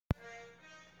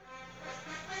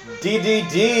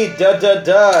DDD,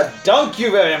 Thank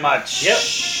you very much.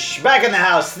 Yep. Back in the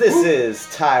house. This is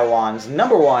Taiwan's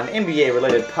 #1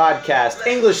 NBA-related podcast.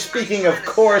 English speaking, of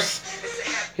course.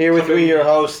 Here with me, your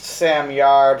host, Sam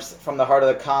Yarbs, from the heart of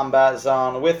the combat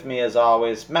zone. With me, as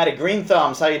always, Matty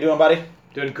Greenthumbs. How you doing, buddy?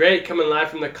 Doing great, coming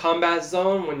live from the combat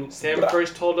zone. When Sam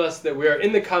first told us that we are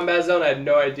in the combat zone, I had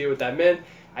no idea what that meant.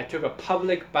 I took a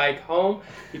public bike home.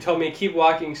 He told me keep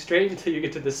walking straight until you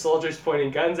get to the soldiers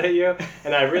pointing guns at you,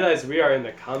 and I realized we are in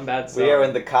the combat zone. We are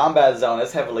in the combat zone.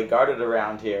 It's heavily guarded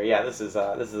around here. Yeah, this is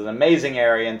an amazing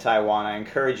area in Taiwan. I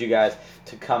encourage you guys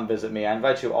to come visit me. I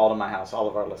invite you all to my house, all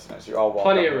of our listeners. You're all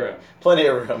welcome. Plenty of room. Plenty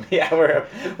of room. Yeah,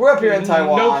 we're up here in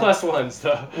Taiwan. No plus ones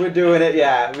though. We're doing it.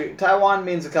 Yeah, Taiwan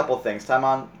means a couple things.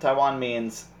 Taiwan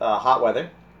means hot weather.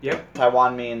 Yep.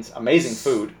 Taiwan means amazing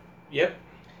food. Yep.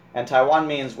 And Taiwan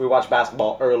means we watch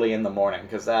basketball early in the morning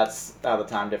because that's how the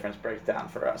time difference breaks down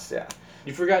for us. Yeah.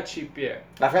 You forgot cheap beer.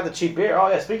 I forgot the cheap beer. Oh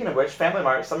yeah. Speaking of which, Family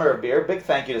Mart Summer of Beer. Big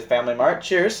thank you to Family Mart.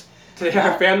 Cheers. Today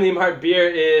our Family Mart beer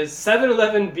is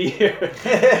 7-Eleven beer.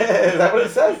 Is that what it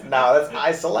says? No, that's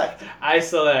I Select. I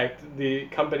Select, the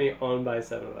company owned by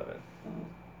 7-Eleven.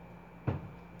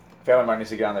 Family Mart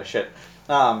needs to get on their shit.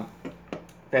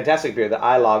 Fantastic beer. The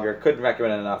I Lager. Couldn't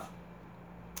recommend it enough.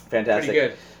 Fantastic. Pretty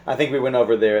good. I think we went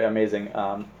over their amazing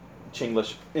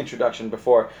Chinglish introduction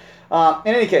before. In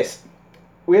any case,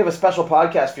 we have a special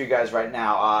podcast for you guys right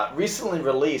now. Recently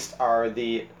released are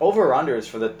the over-unders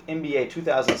for the NBA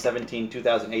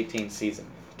 2017-2018 season.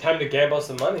 Time to gamble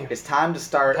some money. It's time to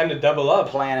start Time to double up.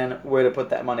 planning where to put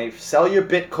that money. Sell your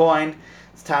Bitcoin.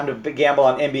 It's time to gamble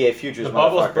on NBA futures. The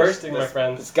bubble's motherfuckers. bursting, my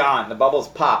friends. It's gone. The bubble's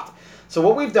popped. So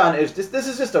what we've done is this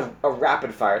is just a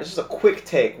rapid fire. This is a quick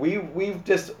take. We've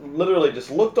just literally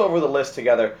just looked over the list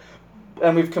together,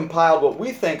 and we've compiled what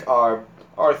we think are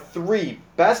our 3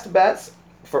 best bets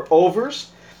for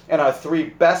overs and our 3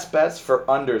 best bets for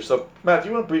unders. So Matt, do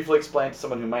you want to briefly explain to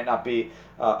someone who might not be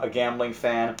a gambling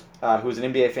fan, who's an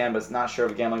NBA fan but is not sure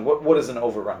of gambling, what is an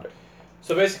over-under?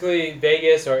 So basically,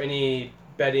 Vegas or any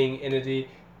betting entity,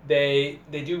 they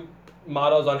do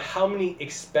models on how many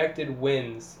expected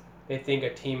wins they think a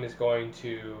team is going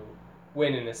to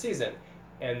win in a season.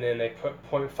 And then they put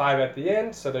 0.5 at the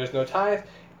end, so there's no ties.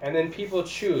 And then people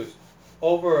choose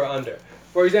over or under.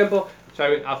 For example,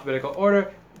 starting in alphabetical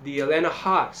order, the Atlanta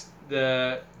Hawks,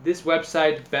 this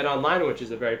website, BetOnline, which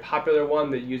is a very popular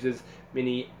one that uses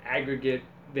many aggregate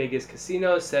Vegas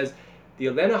casinos, says the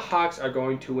Atlanta Hawks are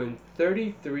going to win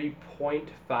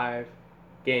 33.5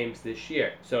 games this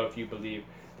year. So if you believe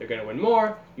they're going to win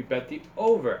more, you bet the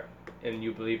over. And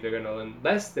you believe they're going to win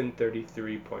less than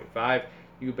 33.5,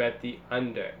 you bet the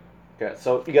under. Okay,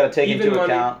 so you got to take Even into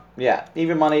money. account,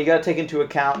 even money. You got to take into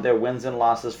account their wins and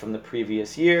losses from the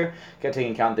previous year. You got to take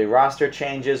into account their roster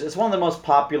changes. It's one of the most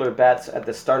popular bets at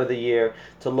the start of the year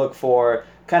to look for.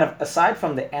 Kind of aside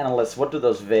from the analysts, what do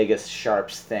those Vegas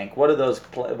sharps think? What do those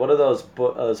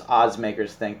odds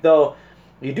makers think? Though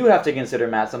you do have to consider,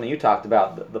 Matt, something you talked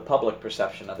about, the public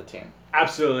perception of the team.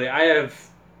 Absolutely. I have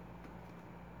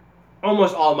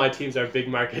almost all my teams are big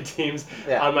market teams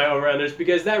on my over-unders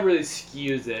because that really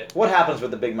skews it. What happens with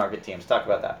the big market teams? Talk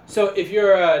about that. So if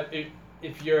you're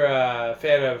a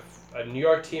fan of a New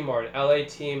York team or an LA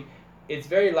team, it's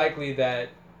very likely that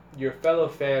your fellow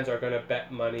fans are going to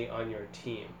bet money on your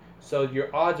team. So your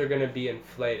odds are going to be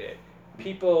inflated.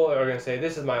 People are going to say,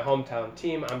 this is my hometown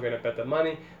team, I'm going to bet the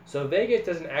money. So Vegas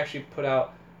doesn't actually put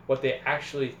out what they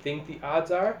actually think the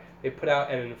odds are. They put out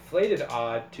an inflated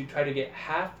odd to try to get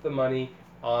half the money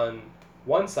on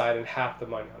one side and half the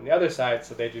money on the other side,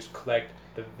 so they just collect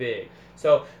the vig.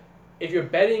 So if you're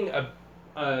betting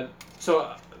a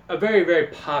very, very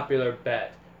popular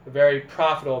bet, a very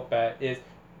profitable bet is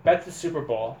bet the Super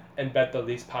Bowl and bet the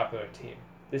least popular team.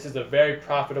 This is a very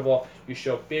profitable, you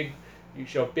show big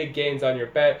gains on your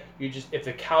bet. If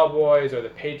the Cowboys or the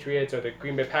Patriots or the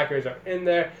Green Bay Packers are in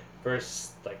there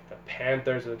versus like the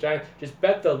Panthers or the Giants, just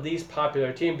bet the least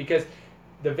popular team because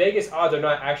the Vegas odds are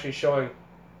not actually showing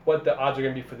what the odds are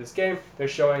going to be for this game. They're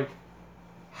showing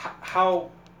how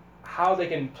they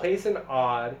can place an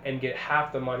odd and get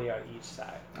half the money on each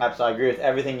side. Absolutely, I agree with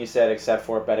everything you said except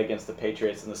for bet against the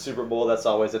Patriots in the Super Bowl. That's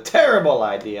always a terrible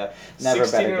idea. Never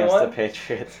bet against the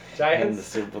Patriots in the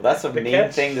Super Bowl. That's a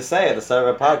mean thing to say at the start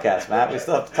of a podcast, Matt. We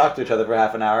still have to talk to each other for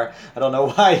half an hour. I don't know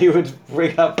why you would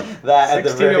bring up that at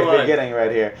the very beginning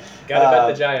right here. Gotta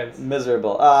bet the Giants.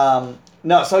 Miserable.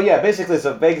 No, so yeah, basically,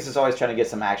 so Vegas is always trying to get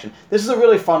some action. This is a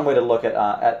really fun way to look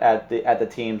at the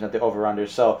teams, at the over-unders.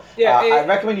 So Yeah, I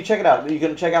recommend you check it out. You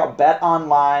can check out Bet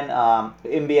Online,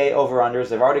 NBA over-unders.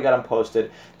 They've already got them posted.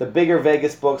 The bigger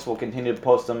Vegas books will continue to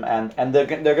post them, and they're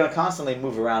going to constantly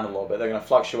move around a little bit. They're going to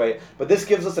fluctuate, but this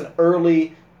gives us an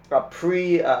early,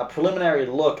 preliminary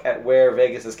look at where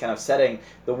Vegas is kind of setting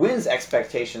the wins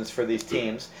expectations for these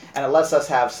teams, and it lets us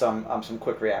have some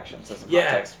quick reactions and some hot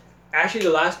takes. Actually, the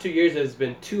last 2 years there's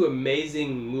been two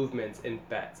amazing movements in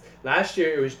bets. Last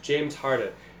year it was James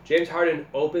Harden. James Harden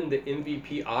opened the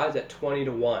MVP odds at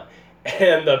 20-1,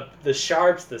 and the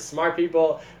sharps, the smart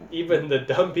people, even the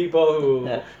dumb people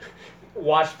who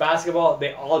watch basketball,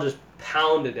 they all just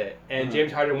pounded it, and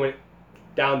James Harden went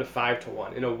down to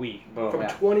 5-1 in a week. From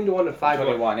 20-1 to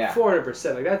 5-1, yeah.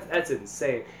 400%. Like that's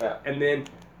insane. Yeah. And then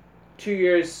 2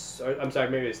 years, or I'm sorry,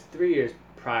 maybe it's 3 years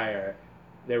prior,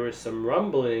 there were some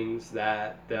rumblings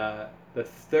that the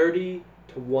 30-1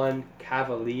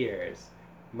 Cavaliers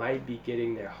might be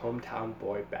getting their hometown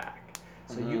boy back.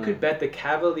 So you could bet the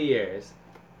Cavaliers.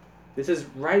 This is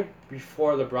right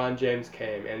before LeBron James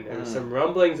came, and there were some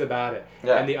rumblings about it.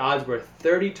 Yeah. And the odds were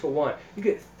 30-1. You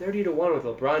get 30-1 with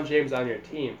LeBron James on your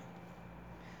team.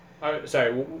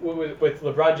 With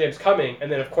LeBron James coming,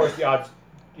 and then of course the odds,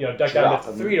 duck down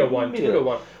to 3-1,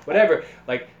 2-1, whatever.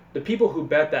 Like the people who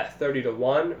bet that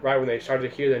 30-1 right when they started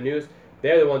to hear the news,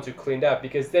 they're the ones who cleaned up,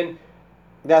 because then.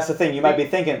 That's the thing. You might be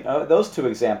thinking, those two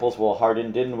examples, well,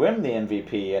 Harden didn't win the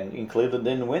MVP, and Cleveland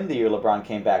didn't win the year LeBron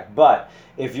came back. But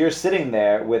if you're sitting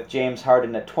there with James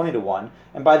Harden at 20-1,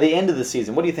 and by the end of the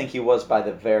season, what do you think he was by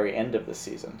the very end of the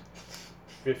season?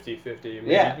 50-50,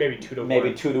 maybe 2-1.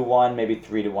 Maybe 2-1, maybe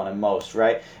 3-1 at most,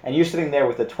 right? And you're sitting there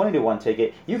with a 20-1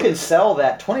 ticket. You can sell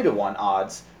that 20-1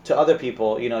 odds to other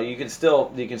people. You can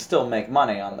still make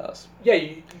money on those. Yeah,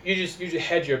 you just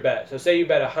hedge your bet. So say you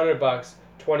bet $100,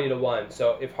 20-1.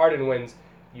 So if Harden wins,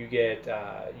 you get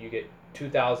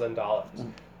 $2,000.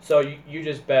 So you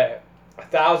just bet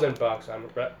 $1,000 on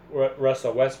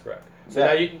Russell Westbrook. So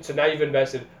now you've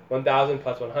invested 1,000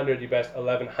 plus 100. You bet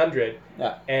 1,100.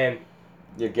 Yeah. And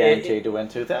you're guaranteed to win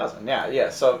 2,000. Yeah.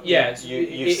 So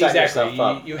you set yourself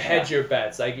up. You hedge your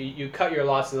bets. Like you cut your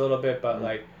losses a little bit, but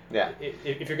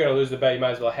if you're gonna lose the bet, you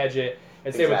might as well hedge it.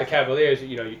 And same with the Cavaliers.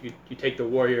 You take the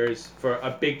Warriors for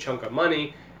a big chunk of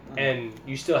money. And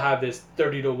you still have this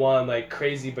 30-1 like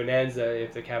crazy bonanza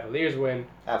if the Cavaliers win.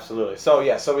 Absolutely. So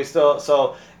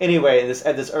anyway,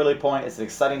 at this early point, it's an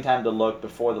exciting time to look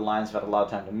before the lines have had a lot of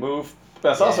time to move.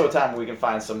 But it's also a time where we can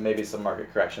find some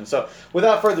market correction. So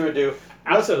without further ado,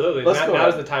 absolutely, now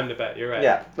is the time to bet. You're right.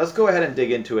 Yeah, let's go ahead and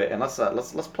dig into it, and let's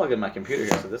plug in my computer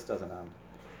here so this doesn't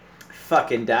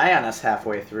fucking die on us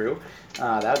halfway through.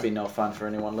 That would be no fun for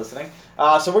anyone listening.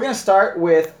 So we're going to start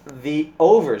with the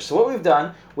overs. So what we've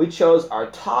done, we chose our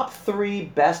top 3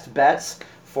 best bets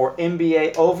for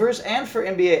NBA overs and for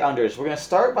NBA unders. We're going to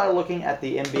start by looking at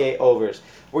the NBA overs.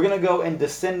 We're going to go in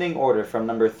descending order from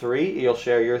number 3. You'll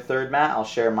share your third, Matt. I'll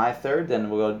share my third. Then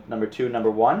we'll go number 2,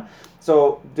 number 1.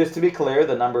 So just to be clear,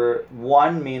 the number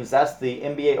 1 means that's the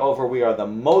NBA over we are the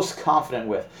most confident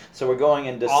with. So we're going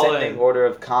in descending order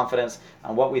of confidence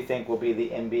on what we think will be the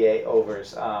NBA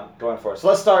overs going forward. So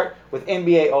let's start with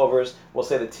NBA overs. We'll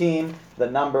say the team,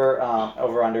 the number,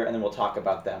 over under, and then we'll talk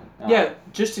about them.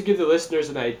 Just to give the listeners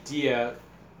an idea,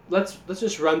 let's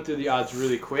just run through the odds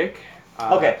really quick.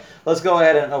 Okay, let's go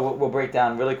ahead and we'll break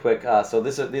down really quick. So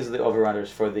these are the over-unders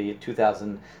for the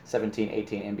 2017-18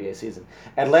 NBA season.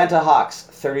 Atlanta Hawks,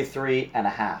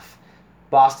 33.5.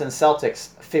 Boston Celtics,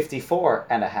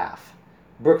 54.5.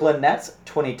 Brooklyn Nets,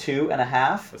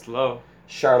 22.5. That's low.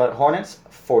 Charlotte Hornets,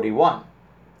 41.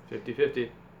 50-50.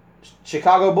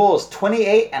 Chicago Bulls,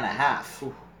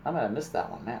 28.5. I might have missed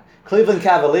that one, man. Cleveland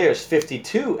Cavaliers,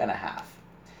 52.5.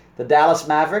 The Dallas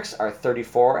Mavericks are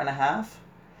 34.5.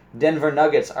 Denver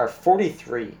Nuggets are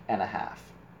 43.5.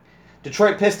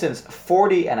 Detroit Pistons,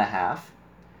 40.5.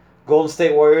 Golden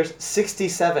State Warriors,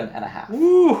 67.5.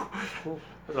 Woo!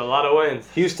 That's a lot of wins.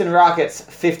 Houston Rockets,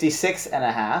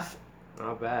 56.5.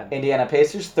 Not bad. Indiana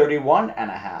Pacers,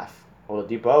 31.5.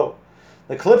 Oladipo.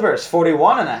 The Clippers,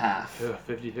 41.5.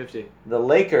 50-50. The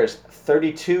Lakers,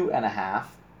 32.5.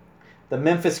 The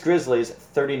Memphis Grizzlies,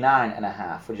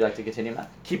 39.5. Would you like to continue, Matt?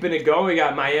 Keeping it going, we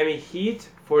got Miami Heat,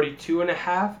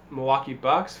 42.5. Milwaukee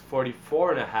Bucks,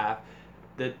 44.5.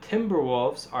 The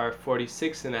Timberwolves are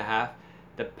 46.5.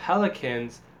 The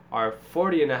Pelicans are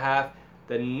 40.5.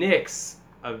 The Knicks,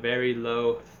 a very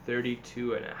low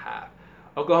 32.5.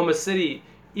 Oklahoma City,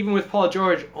 even with Paul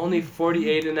George, only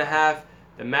 48.5.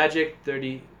 The Magic,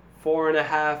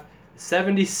 34.5.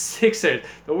 76ers,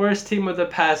 the worst team of the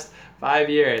past 5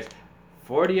 years,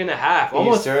 40.5.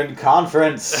 Almost. Eastern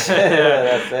Conference.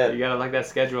 That's it. You gotta like that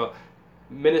schedule.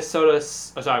 Phoenix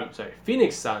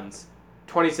Suns,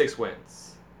 26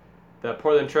 wins. The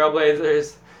Portland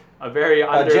Trailblazers, a very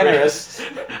generous.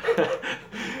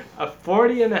 a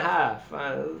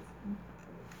 40.5.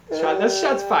 That's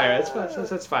shots fired.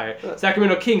 That's fire.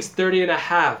 Sacramento Kings,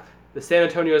 30.5. The San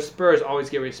Antonio Spurs always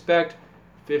get respect,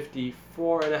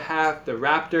 54.5. The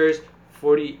Raptors,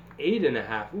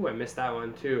 48.5. Ooh, I missed that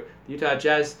one too. The Utah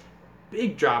Jazz,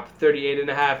 big drop,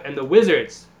 38.5. And the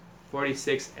Wizards,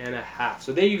 46.5.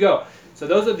 So there you go. So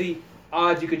those are the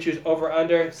odds you can choose over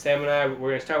under. Sam and I, we're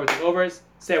going to start with the overs.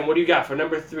 Sam, what do you got for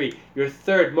number 3? Your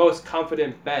third most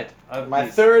confident bet of My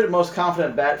third most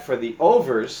confident bet for the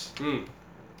overs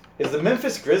is the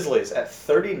Memphis Grizzlies at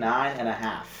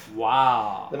 39.5.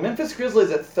 Wow. The Memphis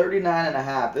Grizzlies at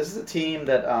 39.5. This is a team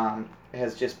that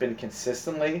has just been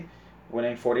consistently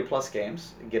winning 40-plus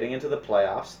games, getting into the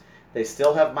playoffs. They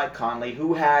still have Mike Conley,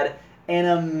 who had an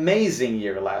amazing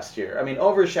year last year. I mean,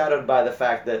 overshadowed by the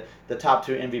fact that the top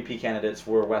 2 MVP candidates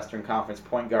were Western Conference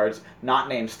point guards, not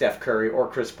named Steph Curry or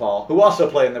Chris Paul, who also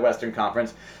play in the Western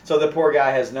Conference. So the poor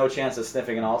guy has no chance of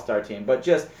sniffing an all-star team. But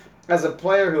just as a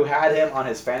player who had him on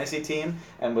his fantasy team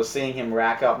and was seeing him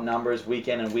rack up numbers week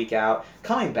in and week out,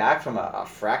 coming back from a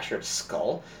fractured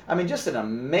skull, I mean, just an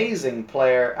amazing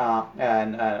player.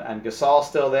 And Gasol's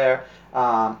still there.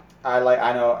 I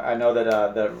know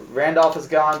that the Randolph is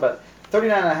gone, but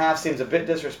 39.5 seems a bit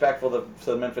disrespectful to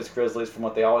the Memphis Grizzlies from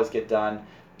what they always get done.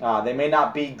 They may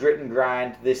not be grit and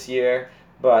grind this year,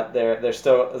 but they're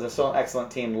still an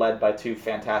excellent team led by 2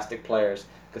 fantastic players,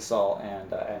 Gasol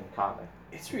and Conley.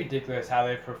 It's ridiculous how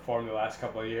they've performed the last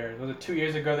couple of years. Was it 2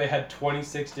 years ago they had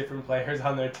 26 different players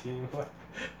on their team?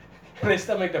 And they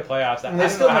still make the playoffs. I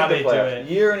don't know how they do it.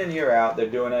 Year in and year out, they're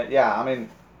doing it. Yeah, I mean,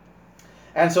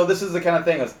 and so this is the kind of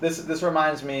thing. This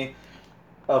reminds me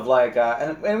of like,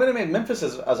 Memphis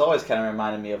has always kind of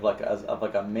reminded me of like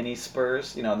a mini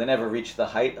Spurs. You know, they never reached the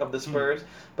height of the Spurs,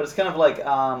 but it's kind of like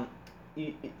I'm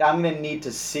gonna need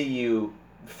to see you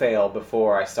fail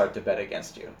before I start to bet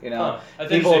against you. You know,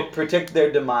 people predict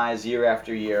their demise year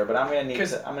after year, but I'm gonna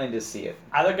need to see it.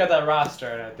 I look at that roster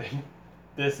and I think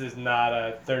this is not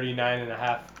a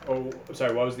 39.5. Oh,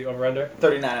 sorry, what was the over under?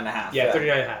 39.5. Yeah,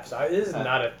 39.5. So this is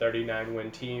not a 39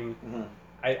 win team. Mm-hmm.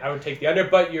 I would take the under,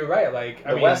 but you're right. Like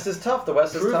the West is tough. The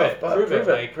West is tough. Prove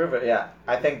it. Yeah,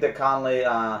 I think that Conley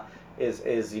is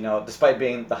despite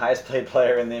being the highest paid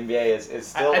player in the NBA, is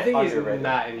still. I think underrated. He's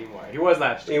not anymore. He was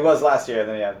last year. He was last year.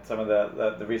 Then some of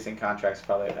the recent contracts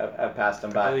probably have passed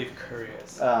him by. I believe Curry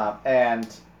is. And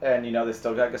they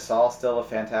still got Gasol, still a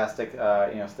fantastic.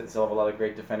 Still have a lot of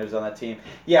great defenders on that team.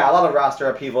 Yeah, a lot of roster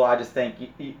upheaval. I just think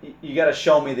you got to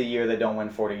show me the year they don't win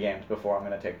 40 games before I'm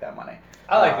going to take that money.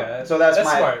 I like that. So that's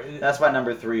my smart. That's my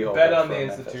number 3 over. Bet on the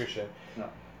institution. No.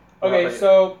 Okay,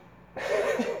 so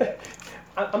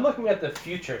I'm looking at the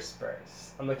future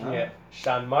Spurs. I'm looking at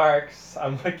Sean Marks.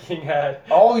 I'm looking at...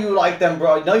 Oh, you like them,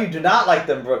 bro. No, you do not like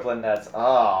them Brooklyn Nets.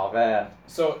 Oh, man.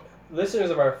 So, listeners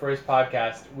of our first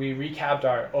podcast, we recapped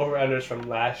our over-unders from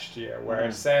last year, where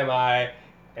Sam, I,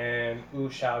 and Wu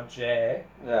Xiao Jie,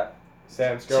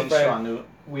 Sam's girlfriend,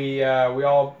 we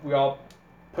all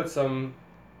put some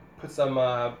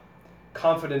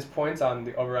confidence points on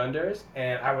the over-unders,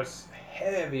 and I was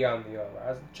heavy on the over.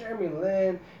 I was like, Jeremy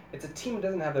Lin, it's a team that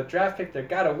doesn't have the draft pick, they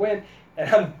gotta win,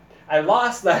 and I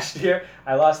lost last year.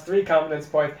 I lost 3 confidence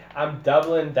points. I'm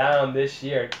doubling down this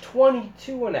year.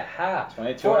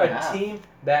 22.5 for a team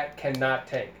that cannot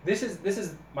tank. This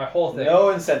is my whole thing. No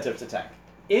incentive to tank.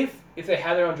 If they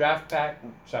had their own draft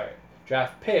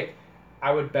pick,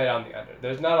 I would bet on the under.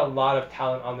 There's not a lot of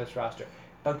talent on this roster.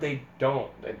 But they don't.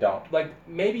 They don't. Like,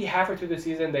 maybe halfway through the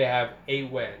season, they have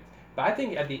 8 wins. But I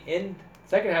think at the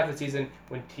second half of the season,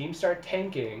 when teams start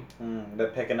tanking... they're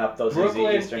picking up those easy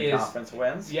Eastern Conference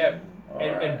wins? Yeah.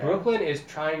 And Brooklyn is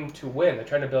trying to win. They're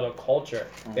trying to build a culture.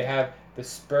 They have the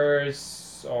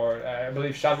Spurs, or I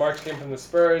believe Sean Marks came from the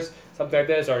Spurs, something like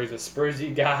this, or he's a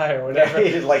Spursy guy or whatever.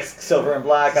 He likes silver and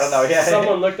black. I don't know. Yeah.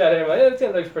 Someone looked at him like, this guy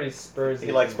looks pretty Spursy.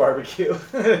 He likes barbecue.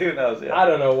 Who knows? Yeah. I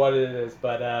don't know what it is,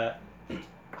 but...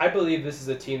 I believe this is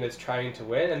a team that's trying to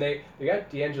win, and they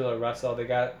got D'Angelo Russell, they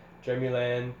got Jeremy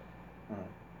Lin,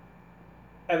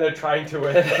 and they're trying to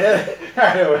win.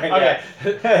 Okay.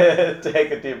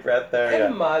 Take a deep breath there.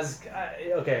 And Muzz,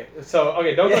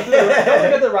 don't look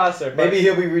at the roster. Maybe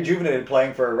he'll be rejuvenated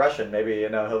playing for a Russian. Maybe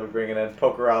he'll be bringing in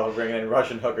Pokerov, he'll bring in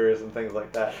Russian hookers and things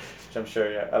like that. Which I'm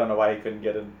sure. Yeah, I don't know why he couldn't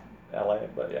get in LA,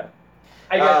 but yeah.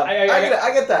 I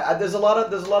get that. There's a lot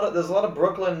of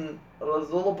Brooklyn. There's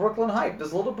a little Brooklyn hype.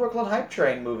 There's a little Brooklyn hype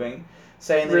train moving.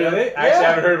 saying that Really? I actually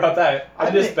haven't heard about that.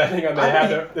 I'm just betting on they don't have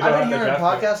their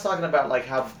draft pick. podcasts talking about like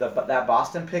how that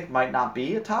Boston pick might not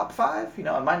be a top 5. You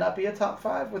know, it might not be a top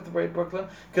 5 with the way Brooklyn,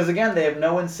 because again they have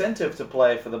no incentive to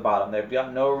play for the bottom. They've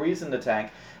got no reason to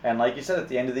tank, and like you said, at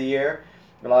the end of the year,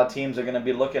 a lot of teams are going to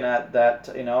be looking at that.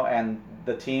 You know, and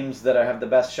the teams that have the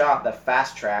best shot, the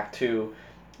fast track to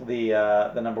the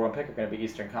number 1 pick, are going to be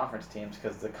Eastern Conference teams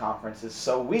because the conference is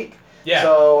so weak. Yeah.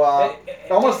 So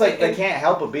almost like they can't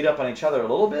help but beat up on each other a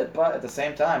little bit, but at the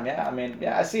same time, yeah. I mean,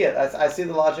 yeah, I see it. I see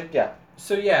the logic. Yeah.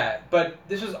 So yeah, but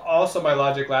this was also my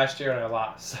logic last year, and I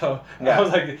lost. So Yeah. I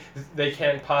was like, they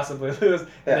can't possibly lose. Yeah.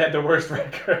 They had the worst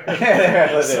record.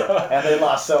 And they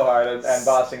lost so hard, and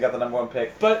Boston got the number 1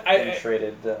 pick. But and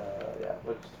traded.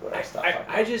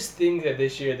 I just think that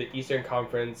this year the Eastern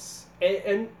Conference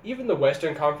and even the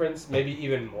Western Conference, maybe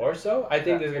even more so. I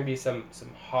think there's gonna be some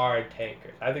hard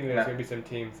tankers. I think there's gonna be some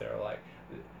teams that are like,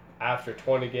 after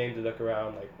 20 games, they look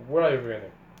around like, we're not even gonna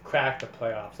crack the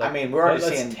playoffs. Like, I mean, we're already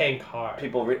let's seeing tank hard.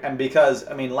 people, and because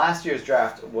I mean, last year's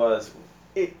draft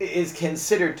is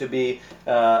considered to be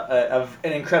an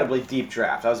incredibly deep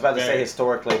draft. I was about to say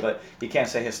historically, but you can't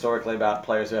say historically about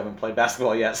players who haven't played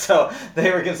basketball yet. So they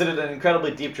were considered an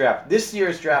incredibly deep draft. This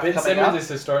year's draft Ben coming Simmons up is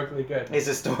historically good. is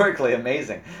historically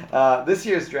amazing. This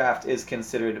year's draft is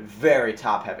considered very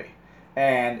top heavy,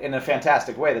 and in a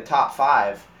fantastic way. The top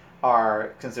 5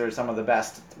 are considered some of the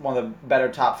best, one of the better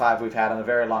top 5 we've had in a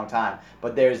very long time.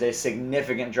 But there's a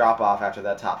significant drop off after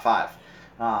that top 5.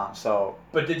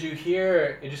 But did you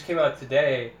hear? It just came out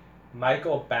today.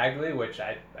 Michael Bagley, which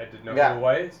I didn't know who he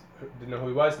was. Didn't know who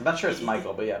he was. I'm not sure it's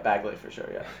Michael, but yeah, Bagley for sure.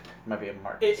 Yeah, might be a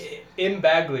Marcus.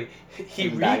 Bagley,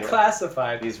 he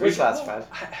reclassified. He's reclassified.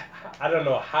 I don't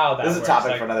know how that. This is a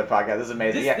topic for another podcast. This is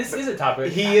amazing. This is a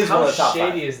topic. He is one of the top 5. How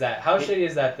shady is that? How shady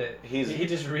is that he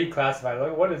just reclassified?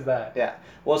 Like, what is that? Yeah.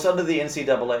 Well, it's under the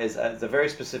NCAA is a very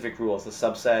specific rule. It's a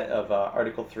subset of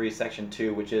Article 3, Section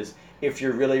 2, which is if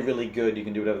you're really, really good, you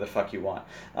can do whatever the fuck you want.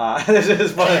 This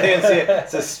is one of the NCAA.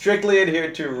 It's a strictly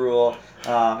adhered to rule.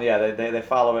 They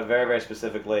follow it very, very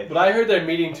specifically. But I heard they're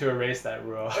meeting to erase that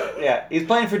rule. Yeah, he's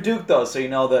playing for Duke though, so you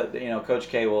know that Coach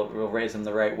K will raise him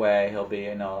the right way. He'll be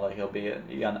he'll be a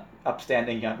young,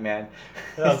 upstanding young man.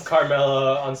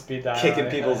 Carmelo on speed dial,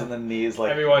 kicking people's in the knees like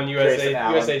everyone.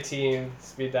 USA team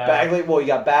speed dial. Bagley, well, you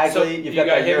got Bagley. So you've got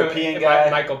that European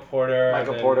guy, Michael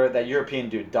Porter. That European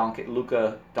dude,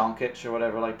 Luka Doncic or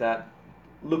whatever like that.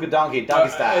 Luka Doncic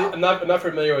style. I'm not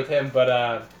familiar with him, but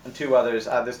and 2 others.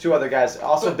 There's 2 other guys,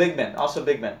 also big men.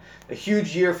 A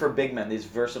huge year for big men. These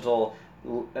versatile,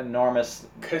 enormous.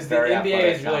 Because the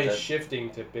NBA is really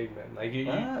shifting to big men. Like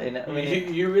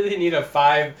you really need a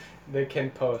 5 that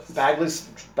can post.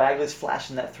 Bagley's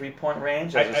flashing that 3-point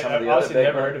range. I've honestly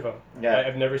never heard of him. Yeah,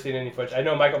 I've never seen any footage. I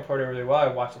know Michael Porter really well. I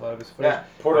watched a lot of his footage. Yeah,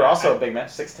 Porter also a big man,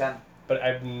 6'10". But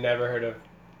I've never heard of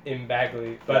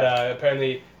Bagley. But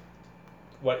apparently,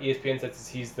 what ESPN says is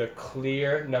he's the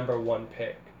clear number 1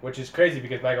 pick, which is crazy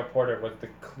because Michael Porter was the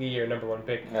clear number 1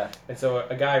 pick. Yeah. And so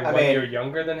a guy one year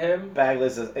younger than him.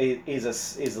 Bagley's he's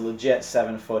a legit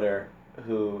 7-footer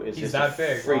who is just a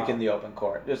freak in the open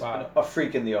court. Just a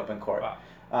freak in the open court.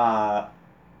 Wow.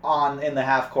 In the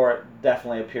half court,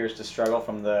 definitely appears to struggle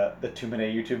from the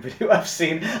 2-minute YouTube video I've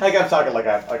seen. Like I'm talking like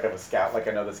I'm a scout, like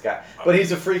I know this guy. But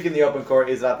he's a freak in the open court.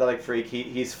 He's an athletic freak.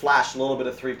 He's flashed a little bit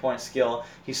of 3-point skill.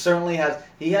 He certainly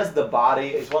has the body.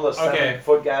 He's one of those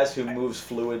 7-foot guys who moves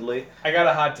fluidly. I got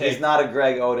a hot take. He's not a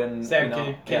Greg Oden. Sam,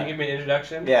 can you give me an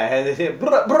introduction? Yeah,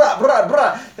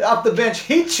 off the bench,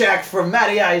 heat check for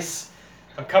Matty Ice.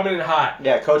 I'm coming in hot.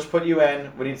 Yeah, coach put you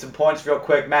in. We need some points real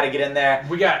quick. Matty, get in there.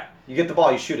 You get the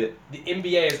ball, you shoot it. The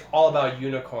NBA is all about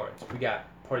unicorns. We got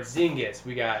Porzingis,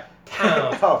 we got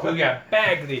Towns, we got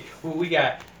Bagley, we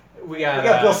got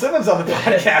Bill Simmons on the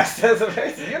podcast. That's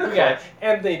amazing. Unicorn. We got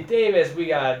Anthony Davis. We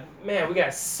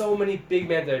got so many big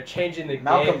men that are changing the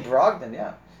Malcolm game. Brogdon,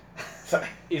 yeah. Sorry.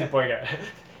 He's a point guard.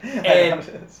 And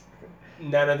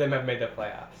none of them have made the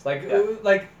playoffs.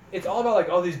 Like it's all about like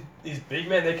all these big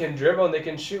men. They can dribble and they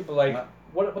can shoot, but like.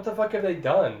 What the fuck have they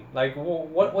done? Like,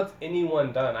 what's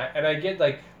anyone done? I get,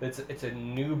 like, it's a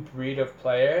new breed of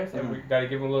players, and we got to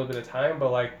give them a little bit of time,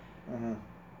 but, like,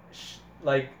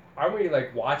 aren't we,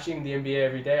 like, watching the NBA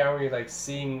every day? Aren't we, like,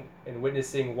 seeing and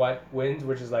witnessing what wins,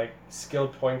 which is, like,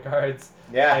 skilled point guards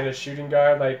and a shooting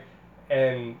guard, like,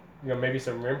 and, maybe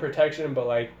some rim protection, but,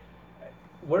 like,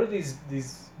 what are these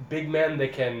big men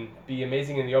that can be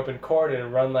amazing in the open court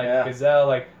and run like a gazelle?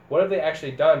 Like, what have they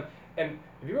actually done? And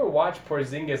if you ever watch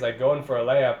Porzingis like going for a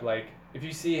layup, like if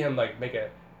you see him like make a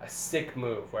sick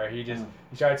move where he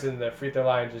starts in the free throw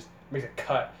line, just makes a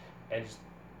cut and just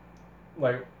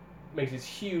like makes these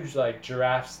huge like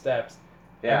giraffe steps,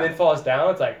 and then falls down,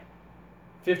 it's like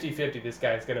 50-50 this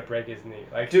guy's going to break his knee.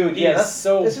 Like, dude, he yeah, is that's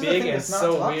so this is the big thing and that's not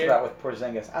so talked weird. about with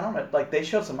Porzingis. I don't know, like they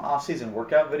showed some off-season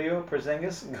workout video of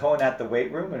Porzingis going at the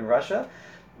weight room in Russia,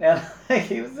 and like,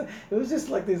 it was just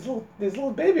like these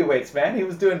little baby weights, man. He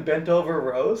was doing bent over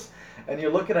rows, and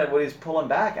you're looking at what he's pulling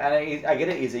back. And I get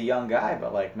it, he's a young guy,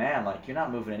 but like, man, like you're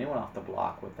not moving anyone off the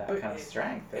block with that kind of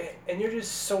strength. And you're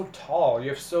just so tall. You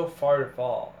have so far to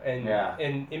fall. And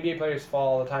NBA players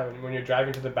fall all the time. And when you're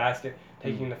driving to the basket,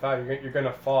 taking the foul, you're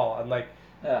gonna fall. And like,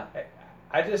 I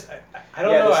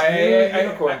don't know. This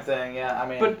unicorn thing. Yeah, I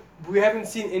mean, but we haven't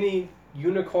seen any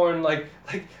unicorn like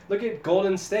look at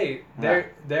Golden State.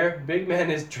 Their big man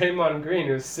is Draymond Green,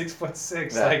 who's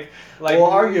 6'6". Yeah. Like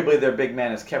well, arguably their big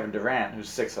man is Kevin Durant, who's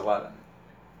 6'11".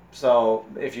 So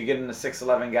if you get in a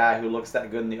 6'11" guy who looks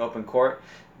that good in the open court,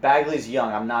 Bagley's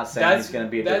young. I'm not saying he's going to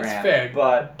be a Durant. That's fair,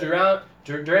 but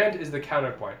Durant is the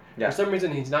counterpoint. Yeah. For some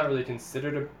reason, he's not really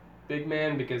considered a big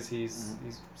man because he's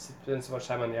spent so much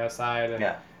time on the outside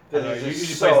and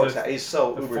he's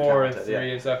so uber 4 and talented,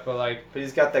 3 and stuff. But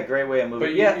he's got that great way of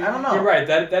moving. But I don't know. You're right.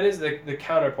 That is the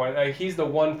counterpoint. Like, he's the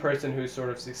one person who sort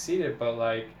of succeeded, but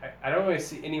like I don't really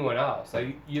see anyone else.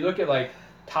 Like you look at like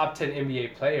top 10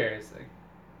 NBA players.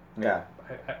 Like,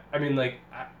 I mean, like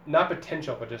not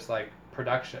potential, but just like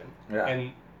production. Yeah.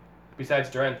 And besides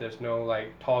Durant, there's no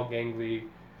like tall, gangly,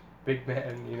 big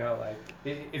man.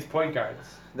 It's point guards.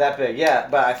 That big, yeah.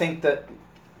 But I think that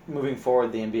moving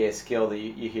forward, the NBA skill that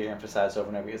you hear emphasized over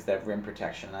and over is that rim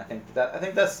protection. And I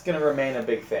think that's going to remain a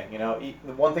big thing.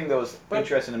 The one thing that was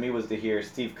interesting to me was to hear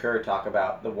Steve Kerr talk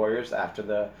about the Warriors after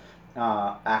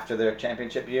their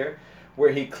championship year,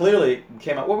 where he clearly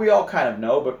came out. Well, we all kind of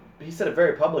know, but he said it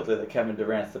very publicly that Kevin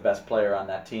Durant's the best player on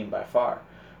that team by far.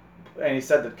 And he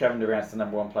said that Kevin Durant's the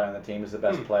number one player on the team. He's the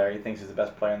best player. He thinks he's the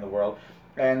best player in the world.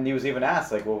 And he was even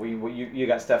asked, like, well, you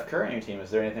got Steph Curry on your team. Is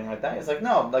there anything like that? He's like,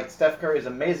 no, like, Steph Curry is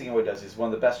amazing at what he does. He's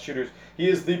one of the best shooters. He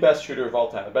is the best shooter of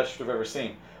all time, the best shooter I've ever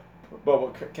seen. But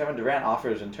what Kevin Durant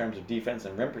offers in terms of defense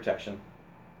and rim protection,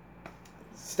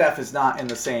 Steph is not in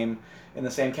the same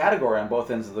category on both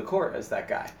ends of the court as that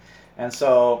guy. And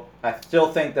so I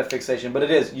still think that fixation, but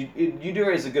it is, you do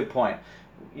raise a good point.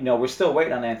 We're still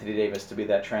waiting on Anthony Davis to be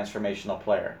that transformational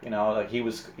player. Like he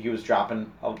was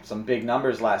dropping some big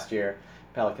numbers last year.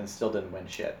 Pelicans still didn't win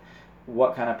shit.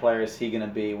 What kind of player is he going to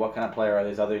be? What kind of player are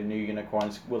these other new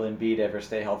unicorns? Will Embiid ever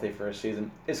stay healthy for a season?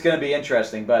 It's going to be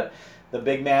interesting, but the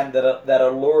big man, that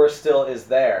allure still is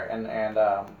there. And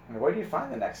where do you find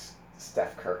the next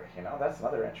Steph Curry? That's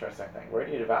another interesting thing.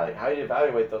 How do you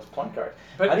evaluate those point guards?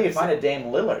 How do you find a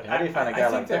Dame Lillard? How do you find a guy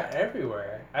like that? I think they're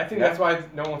everywhere. I think that's why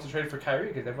no one wants to trade for Kyrie,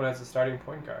 because everyone has a starting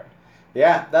point guard.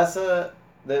 Yeah, that's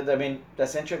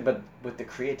interesting, but with the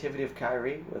creativity of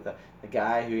Kyrie, with the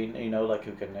guy who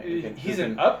who can he's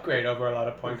an upgrade over a lot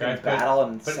of point guards. Battle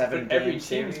in but 7 every games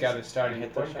team's got a starting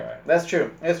point guard. That's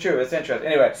true. It's interesting.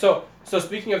 Anyway, so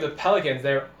speaking of the Pelicans,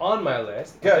 they're on my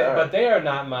list. Good, but they are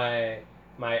not my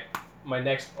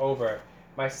next over.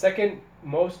 My second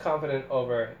most confident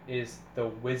over is the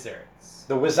Wizards.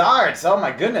 The Wizards. Oh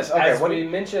my goodness. Okay, As we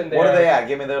mentioned, what are they at?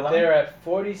 Give me their line. They're at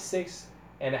 46.5.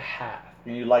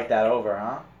 And you like that over,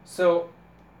 huh? So,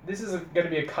 this is going to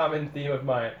be a common theme of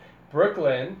mine.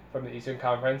 Brooklyn from the Eastern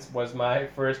Conference was my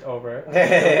first over.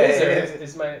 The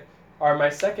Wizards are my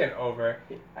second over.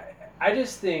 I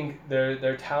just think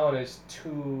their talent is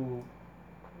too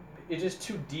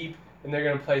deep, and they're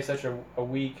going to play such a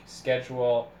weak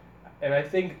schedule. And I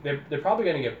think they're probably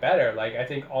going to get better. Like, I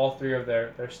think all three of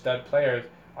their stud players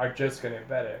are just going to get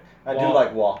better. I do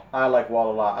like Wall. I like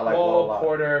Wall a lot. I like Wall a lot.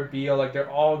 Porter, Beal, like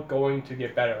they're all going to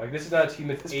get better. Like, this is not a team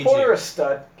that's aging. Is Porter a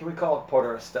stud? Can we call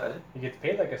Porter a stud? He gets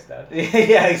paid like a stud.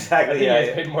 Yeah, exactly. I think he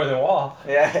gets paid more than Wall.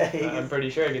 Yeah. I'm pretty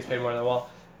sure he gets paid more than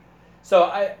Wall. So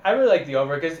I really like the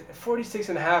over because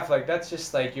 46.5, like that's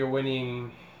just like you're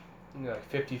winning,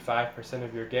 like 55%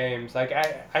 of your games. Like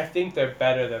I think they're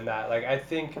better than that. Like I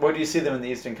think. Where do you see them in the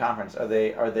Eastern Conference? Are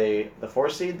they the 4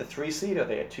 seed, the 3 seed? Are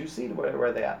they a 2 seed? Where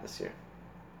are they at this year?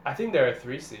 I think they're a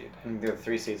 3 seed. They're a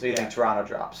 3 seed. So you think Toronto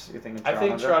drops? I think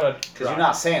Toronto drops. Because you're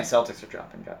not saying Celtics are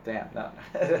dropping. God damn, no.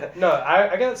 No,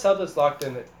 I got Celtics locked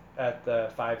in at the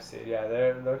 5 seed. Yeah,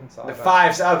 they're looking solid. The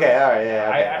 5. Okay, all right,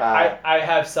 yeah. Okay. I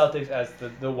have Celtics as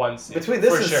the 1 seed. Between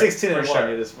this is 16 and 1.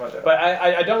 Sure. You just but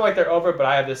I don't like their over, but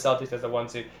I have the Celtics as the 1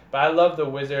 seed. But I love the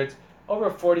Wizards over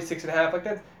 46.5. Like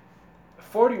that,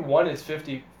 41 is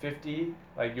 50-50.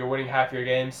 Like you're winning half your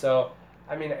games. So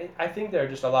I mean, I think they're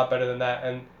just a lot better than that.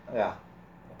 And yeah,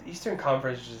 the Eastern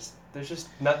Conference there's just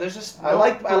no I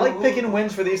like picking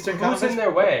wins for the Eastern Conference. Who's in their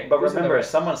way? But Who's in their remember, way?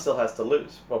 someone still has to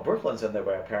lose. Well, Brooklyn's in their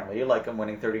way apparently. You like them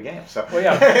winning 30 games, so. Well,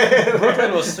 yeah,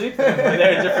 Brooklyn will sweep them.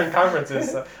 They're in different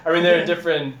conferences. So, they're in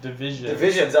different divisions.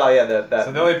 Divisions. Oh yeah, that.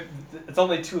 So it's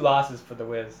only 2 losses for the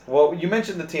Wiz. Well, you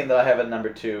mentioned the team that I have at number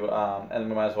 2, and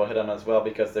we might as well hit them as well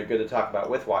because they're good to talk about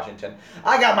with Washington.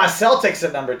 I got my Celtics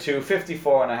at number 2,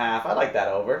 54.5. I like that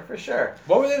over for sure.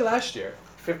 What were they last year?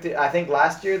 50. I think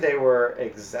last year they were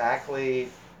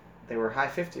high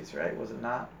 50s, right? Was it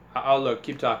not? I'll look.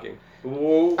 Keep talking.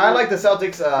 I like the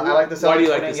Celtics. I like the Celtics Why do you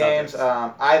like winning the Celtics? games.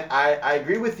 I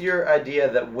agree with your idea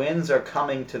that wins are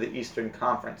coming to the Eastern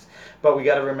Conference, but we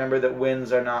got to remember that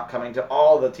wins are not coming to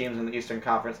all the teams in the Eastern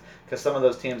Conference because some of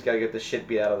those teams got to get the shit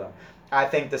beat out of them. I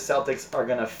think the Celtics are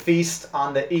gonna feast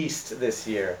on the East this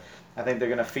year. I think they're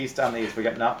gonna feast on the East. We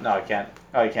got no, I can't.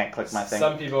 Oh, you can't click my thing.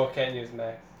 Some people can't use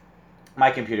Mac. My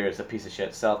computer is a piece of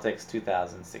shit. Celtics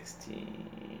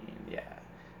 2016. Yeah,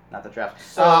 not the draft.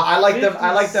 So I like them.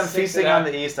 I like them 56 feasting and on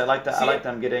a- the East. I like that. I See, like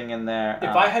them getting in there.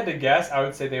 If I had to guess, I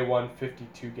would say they won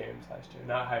 52 games last year.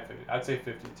 Not high 50. I'd say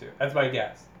 52. That's my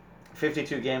guess.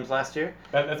 52 games last year.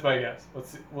 That's my guess.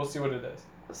 We'll see what it is.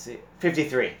 Let's see.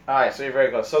 53. All right, so you're very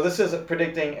close. So this is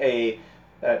predicting a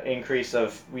increase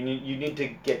of you need to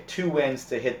get 2 wins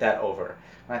to hit that over.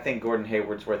 And I think Gordon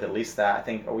Hayward's worth at least that. I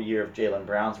think a year of Jaylen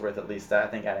Brown's worth at least that. I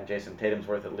think adding Jason Tatum's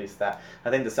worth at least that. I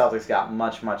think the Celtics got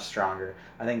much, much stronger.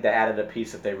 I think they added a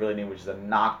piece that they really need, which is a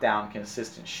knockdown,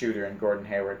 consistent shooter in Gordon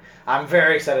Hayward. I'm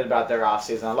very excited about their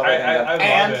offseason. I love everything.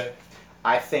 I love it.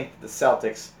 I think the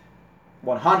Celtics,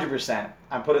 100%.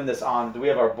 I'm putting this on. Do we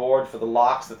have our board for the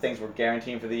locks, the things we're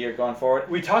guaranteeing for the year going forward?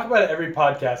 We talk about it every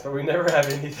podcast, but we never have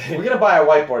anything. We're going to buy a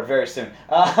whiteboard very soon.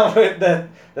 The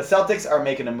Celtics are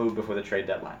making a move before the trade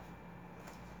deadline.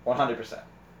 100%.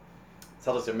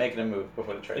 Celtics are making a move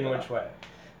before the trade deadline. In which way?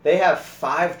 They have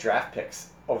 5 draft picks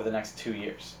over the next 2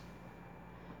 years.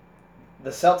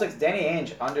 The Celtics, Danny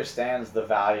Ainge understands the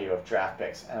value of draft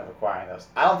picks and of acquiring those.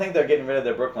 I don't think they're getting rid of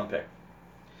their Brooklyn pick.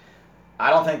 I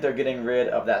don't think they're getting rid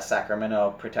of that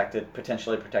Sacramento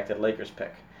potentially protected Lakers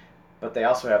pick. But they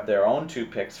also have their own 2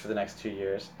 picks for the next 2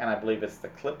 years, and I believe it's the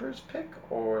Clippers pick,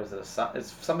 or is it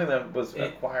it's something that was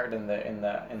acquired in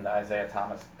the Isaiah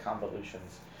Thomas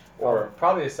convolutions, or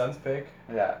probably a Suns pick.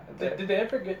 Yeah. Did they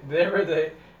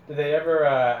ever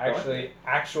actually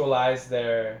actualize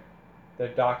their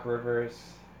Doc Rivers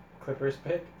Clippers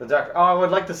pick? I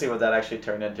would like to see what that actually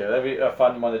turned into. That'd be a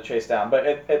fun one to chase down.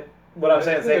 But what I'm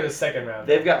saying is it was the second round.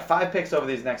 They've got 5 picks over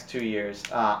these next 2 years.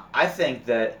 I think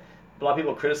that a lot of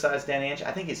people criticize Danny Ainge.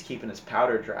 I think he's keeping his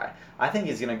powder dry. I think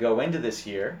he's going to go into this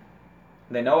year.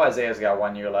 They know Isaiah's got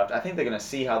 1 year left. I think they're going to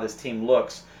see how this team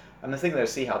looks. I'm thinking they'll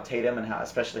see how Tatum and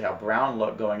especially how Brown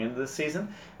look going into this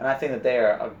season. And I think that they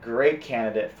are a great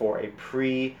candidate for a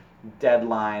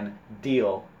pre-deadline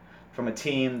deal from a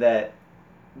team that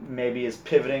maybe is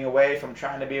pivoting away from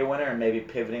trying to be a winner and maybe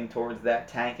pivoting towards that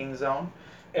tanking zone.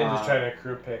 And just trying to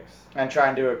accrue picks. And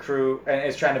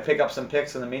is trying to pick up some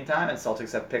picks in the meantime, and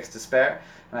Celtics have picks to spare.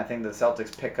 And I think the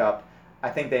Celtics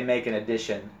they make an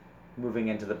addition moving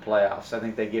into the playoffs. I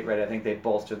think they get ready. I think they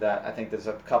bolster that. I think there's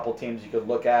a couple teams you could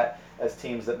look at as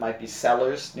teams that might be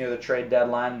sellers near the trade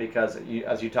deadline because,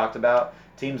 as you talked about,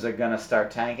 teams are going to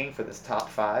start tanking for this top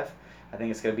 5. I think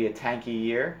it's going to be a tanky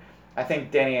year. I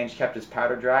think Danny Ainge kept his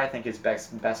powder dry. I think his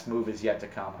best move is yet to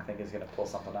come. I think he's going to pull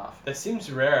something off. That seems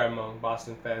rare among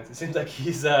Boston fans. It seems like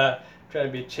he's trying to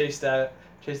be chased out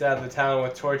of the town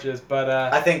with torches. But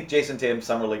I think Jason Tatum's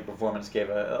summer league performance gave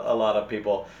a lot of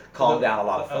people calmed down a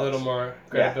lot of folks. A little more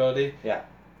credibility. Yeah.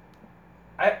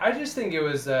 I just think it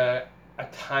was a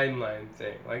timeline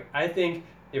thing. Like I think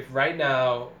if right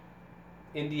now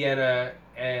Indiana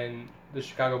and the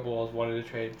Chicago Bulls wanted to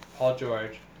trade Paul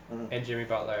George and Jimmy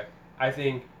Butler, I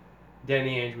think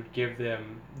Danny Ainge would give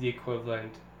them the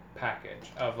equivalent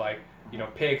package of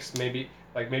picks, maybe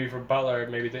for Butler,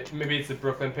 maybe it's the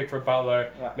Brooklyn pick for Butler,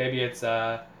 maybe it's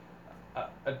a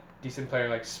decent player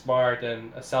like Smart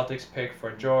and a Celtics pick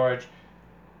for George.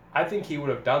 I think he would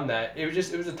have done that. It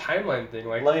was a timeline thing.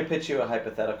 Like let me pitch you a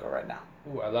hypothetical right now.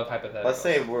 Ooh, I love hypotheticals. Let's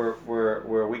say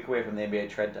we're a week away from the NBA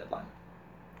trade deadline.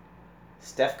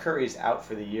 Steph Curry's out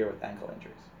for the year with ankle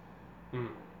injuries.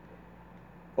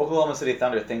 Oklahoma City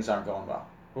Thunder, things aren't going well.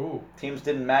 Ooh. Teams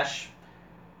didn't mesh.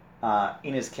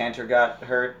 Enes Kanter got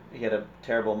hurt. He had a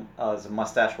terrible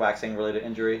mustache waxing related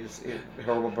injury.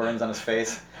 Horrible burns on his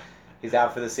face. He's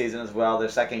out for the season as well. Their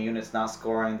second unit's not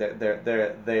scoring.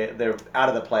 They're out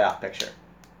of the playoff picture.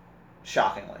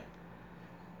 Shockingly.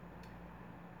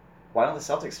 Why don't the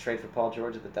Celtics trade for Paul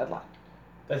George at the deadline?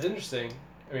 That's interesting.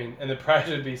 I mean, and the price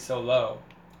would be so low.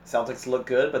 Celtics look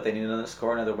good, but they need another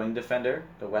scorer, another wing defender.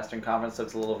 The Western Conference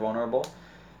looks a little vulnerable.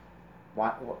 Why?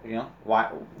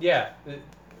 Why? Yeah.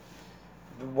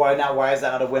 Why not? Why is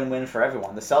that not a win-win for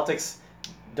everyone? The Celtics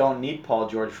don't need Paul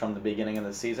George from the beginning of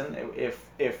the season. If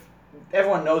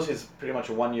everyone knows he's pretty much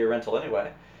a 1-year rental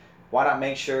anyway, why not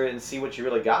make sure and see what you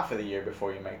really got for the year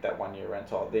before you make that 1-year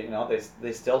rental?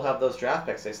 They still have those draft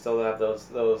picks. They still have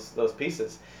those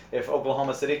pieces. If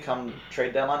Oklahoma City come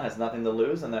trade deadline has nothing to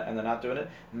lose and they're not doing it,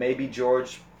 maybe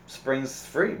George springs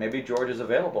free. Maybe George is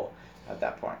available at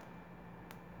that point.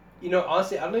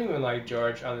 Honestly, I don't even like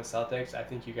George on the Celtics. I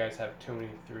think you guys have too many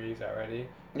threes already.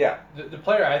 Yeah. The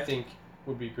player I think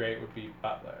would be great would be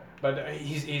Butler. But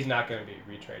he's not going to be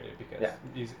retraded because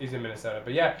he's in Minnesota.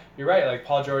 But yeah, you're right. Like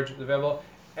Paul George is available.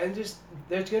 And just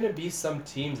there's going to be some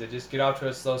teams that just get off to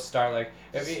a slow start. Like,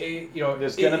 there's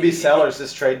going to be sellers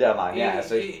this trade deadline.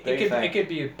 It could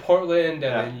be Portland,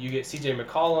 and then you get C.J.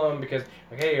 McCollum because,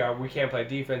 like, hey, we can't play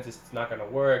defense. It's not going to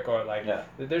work. Or, like,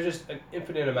 there's just an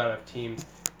infinite amount of teams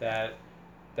that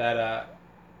are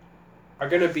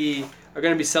going to be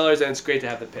sellers, and it's great to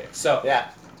have the pick. So yeah,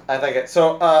 I think it.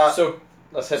 So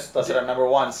let's hit our number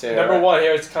one here. Number one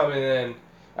here is coming in.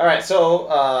 All right, so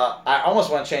I almost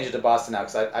want to change it to Boston now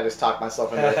because I just talked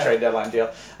myself into a trade deadline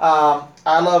deal.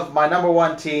 I love my number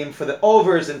one team for the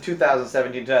overs in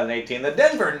 2017-2018. The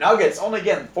Denver Nuggets only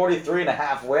getting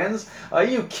 43.5 wins. Are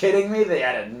you kidding me? They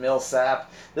added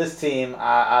Millsap. This team,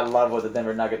 I love what the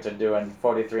Denver Nuggets are doing.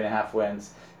 43.5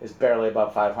 wins is barely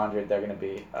above 500. They're going to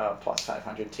be a plus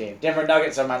 500 team. Denver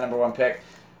Nuggets are my number one pick.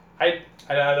 I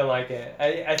don't like it.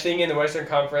 I think in the Western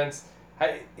Conference,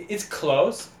 it's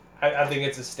close. I think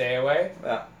it's a stay away.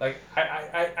 Yeah. Like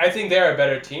I think they're a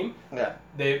better team. Yeah.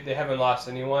 They haven't lost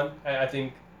anyone. I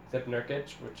think Zip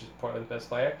Nurkic, which is Portland's best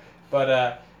player,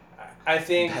 but I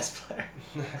think best player.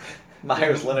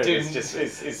 Myers Leonard is just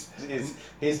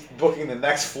he's booking the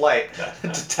next flight to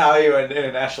Taoyuan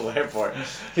International Airport.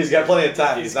 He's got plenty of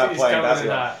time. He's not playing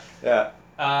basketball.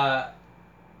 Yeah.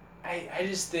 I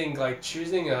just think like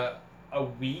choosing a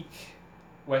weak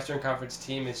Western Conference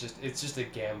team is just a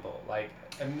gamble. Like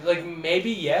maybe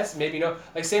yes, maybe no.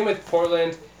 Like same with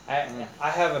Portland. I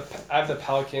have the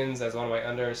Pelicans as one of my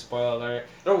under. Spoiler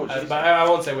alert. But I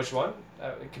won't say which one.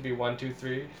 It could be 1, 2,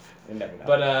 3. You never know.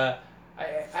 But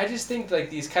I just think like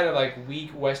these kind of like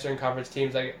weak Western Conference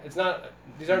teams, like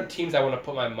these aren't teams I want to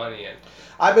put my money in.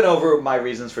 I've been over my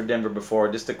reasons for Denver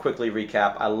before. Just to quickly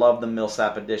recap, I love the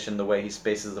Millsap addition, the way he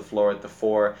spaces the floor at the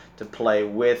 4 to play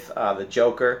with the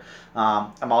Joker.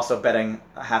 I'm also betting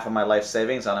half of my life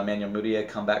savings on Emmanuel Mudiay,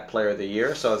 comeback player of the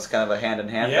year. So it's kind of a hand in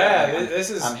hand. Yeah, this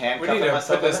is. I'm handcuffing we need to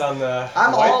myself. put this on the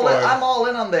whiteboard. I'm all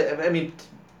in on the. I mean,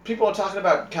 people are talking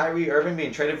about Kyrie Irving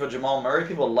being traded for Jamal Murray.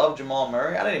 People love Jamal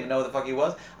Murray. I didn't even know who the fuck he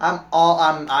was. I'm all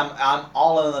in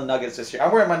on the Nuggets this year.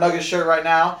 I'm wearing my Nuggets shirt right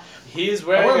now. He's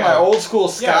wearing. I'm wearing my old school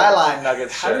Skyline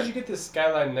Nuggets shirt. How did you get this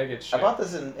Skyline Nuggets shirt? I bought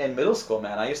this in middle school,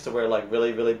 man. I used to wear like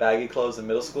really, really baggy clothes in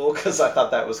middle school because I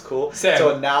thought that was cool.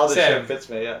 So now the shirt fits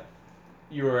me, yeah.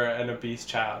 You were an obese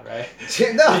child, right?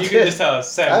 No, you can just tell us,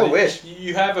 Sam. I wish.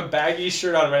 You have a baggy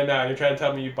shirt on right now, and you're trying to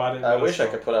tell me you bought it in I wish I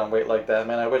could put on weight like that,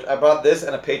 man. I wish. I bought this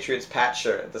and a Patriots patch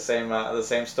shirt at the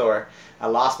same store. I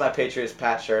lost my Patriots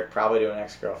patch shirt, probably to an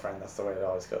ex-girlfriend. That's the way it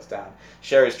always goes down.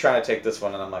 Sherry's trying to take this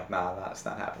one, and I'm like, nah, it's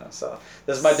not happening. So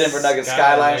this is my Denver Nuggets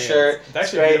Skyline shirt. It's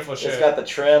actually a beautiful shirt. It's got the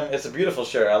trim. It's a beautiful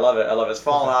shirt. I love it. It's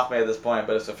fallen off me at this point,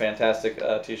 but it's a fantastic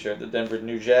T-shirt. The Denver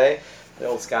New Jay. The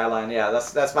old Skyline, yeah,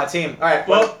 that's my team. All right.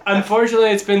 Well,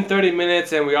 unfortunately, it's been 30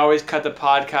 minutes, and we always cut the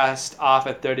podcast off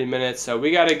at 30 minutes, so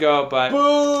we got to go, but... Boo!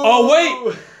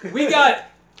 Oh, wait! We got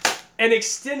an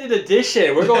extended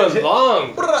edition. We're going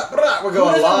long. We're going long. Who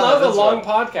doesn't love a long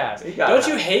podcast? Don't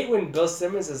you hate when Bill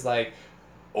Simmons is like,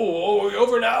 oh,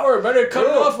 over an hour, better cut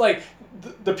it off? Like,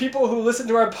 the people who listen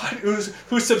to our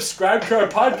who subscribe to our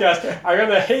podcast are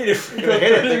gonna hate if we go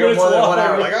 30 minutes more than long. 1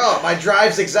 hour. Like, oh, my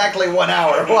drive's exactly 1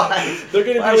 hour. Why? They're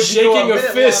gonna be shaking a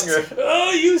fist. Longer?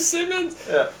 Oh, you Simmons!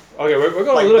 Yeah. Okay, we're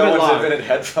going a little bit long. No one's invented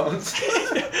headphones.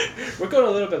 We're going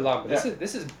a little bit long. But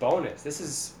this is bonus. This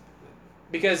is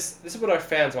because this is what our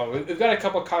fans want. We've got a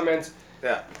couple comments.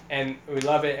 Yeah. And we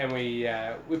love it, and we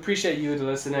appreciate you, the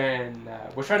listener, and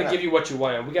we're trying to give you what you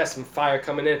want. And we got some fire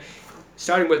coming in.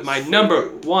 Starting with my number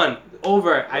one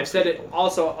over. I've said it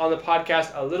also on the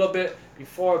podcast a little bit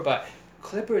before, but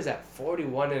Clippers at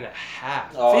 41.5.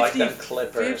 Oh, 50, I like them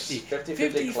Clippers.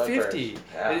 50 Clippers.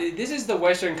 Yeah. This is the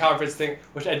Western Conference thing,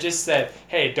 which I just said,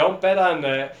 hey, don't bet on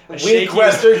the weak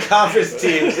Western Conference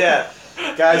teams, yeah.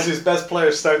 Guys whose best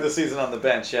players start the season on the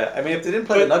bench, yeah. I mean, if they didn't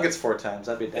play the Nuggets 4 times,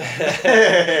 that'd be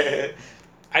down.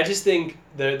 I just think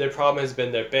their problem has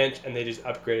been their bench, and they just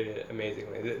upgraded it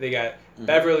amazingly. They got Mm-hmm.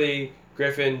 Beverly,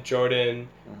 Griffin, Jordan,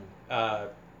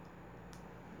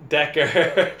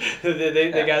 Decker.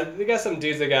 they got some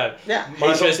dudes. They got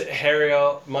Montrezl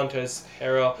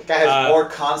Harrell. The guy has more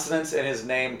consonants in his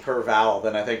name per vowel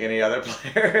than I think any other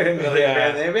player in the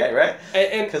NBA, right?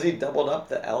 And because he doubled up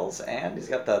the L's and he's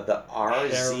got the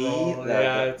RZ,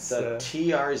 the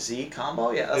TRZ combo.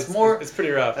 Yeah, that's more. It's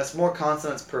pretty rough. That's more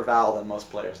consonants per vowel than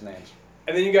most players' names.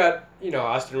 And then you got,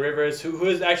 Austin Rivers, who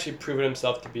has actually proven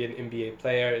himself to be an NBA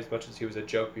player as much as he was a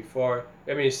joke before.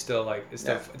 I mean, he's still it's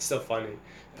still funny.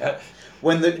 Yeah.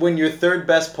 When your third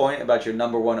best point about your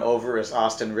number one over is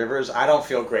Austin Rivers, I don't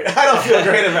feel great. I don't feel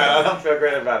great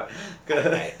about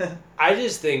it. I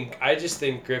just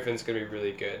think Griffin's gonna be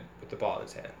really good with the ball in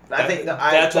his hand.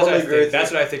 I totally agree with you.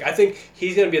 That's what I think. I think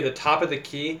he's gonna be at the top of the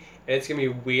key, and it's gonna be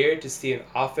weird to see an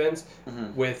offense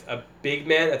with a big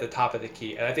man at the top of the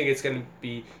key. And I think it's gonna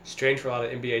be strange for a lot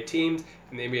of NBA teams,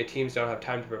 and the NBA teams don't have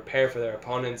time to prepare for their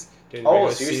opponents during the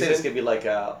regular season. So you're saying it's gonna be like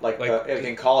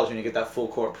in college when you get that full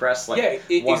court press, once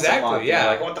exactly, a month, yeah.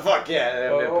 Like what the fuck,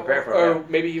 prepare for it. Or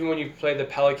maybe even when you play the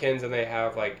Pelicans and they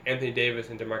have Anthony Davis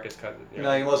and DeMarcus Cousins.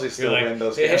 No, you mostly still win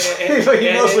those games.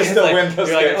 You mostly still win those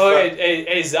games.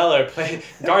 Hey Zeller,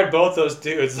 guard both those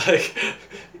dudes.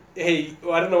 Hey,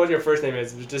 I don't know what your first name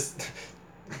is, but just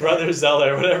Brother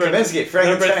Zeller, whatever. Kaminsky,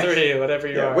 number 3, whatever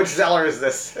you are. Which Zeller is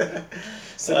this?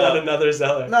 So not another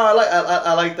Zeller. No, I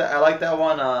like that. I like that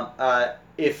one.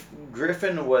 If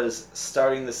Griffin was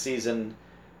starting the season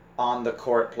on the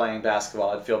court playing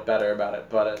basketball, I'd feel better about it.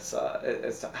 But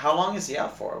it's how long is he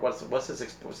out for? What's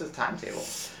his timetable?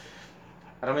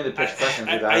 I don't mean to pitch questions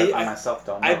I myself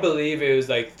don't know. I believe it was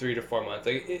 3 to 4 months.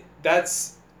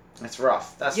 It's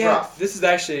rough. That's rough. This is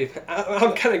actually.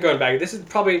 I'm kind of going back. This is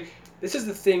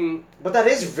the thing. But that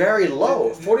is very low.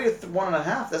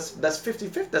 41.5. That's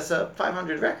 55th. That's a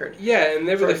 500 record. Yeah, and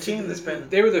they were the team that's been.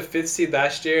 They were the 5th seed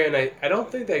last year, and I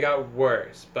don't think they got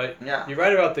worse. But you're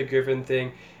right about the Griffin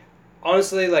thing.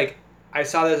 Honestly, I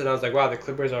saw this and I was like, wow, the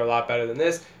Clippers are a lot better than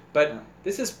this. But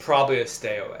this is probably a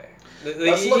stay away.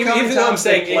 Even though I'm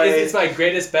saying it's my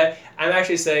greatest bet, I'm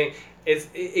actually saying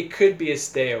it could be a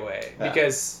stay away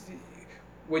because.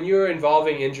 When you're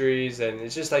involving injuries and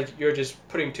it's just you're just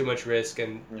putting too much risk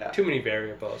and too many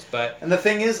variables. And the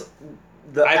thing is,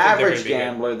 the average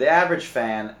gambler, the average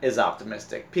fan is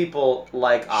optimistic. People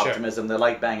like optimism. Sure. They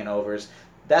like banging overs.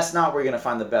 That's not where you're going to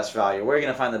find the best value. Where are you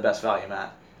going to find the best value,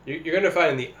 Matt? You're going to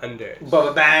find in the unders.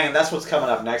 But bang, that's what's coming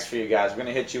up next for you guys. We're going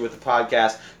to hit you with the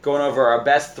podcast, going over our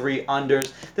best 3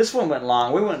 unders. This one went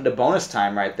long. We went into bonus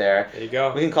time right there. There you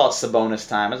go. We can call it Sabonis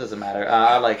time. It doesn't matter.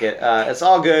 I like it. It's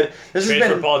all good. This has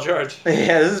been for Paul George.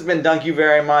 Yeah, this has been Thank You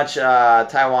Very Much,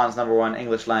 Taiwan's #1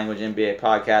 English language NBA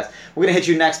podcast. We're going to hit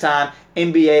you next time.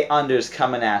 NBA unders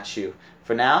coming at you.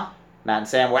 For now, Matt and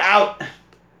Sam, we're out.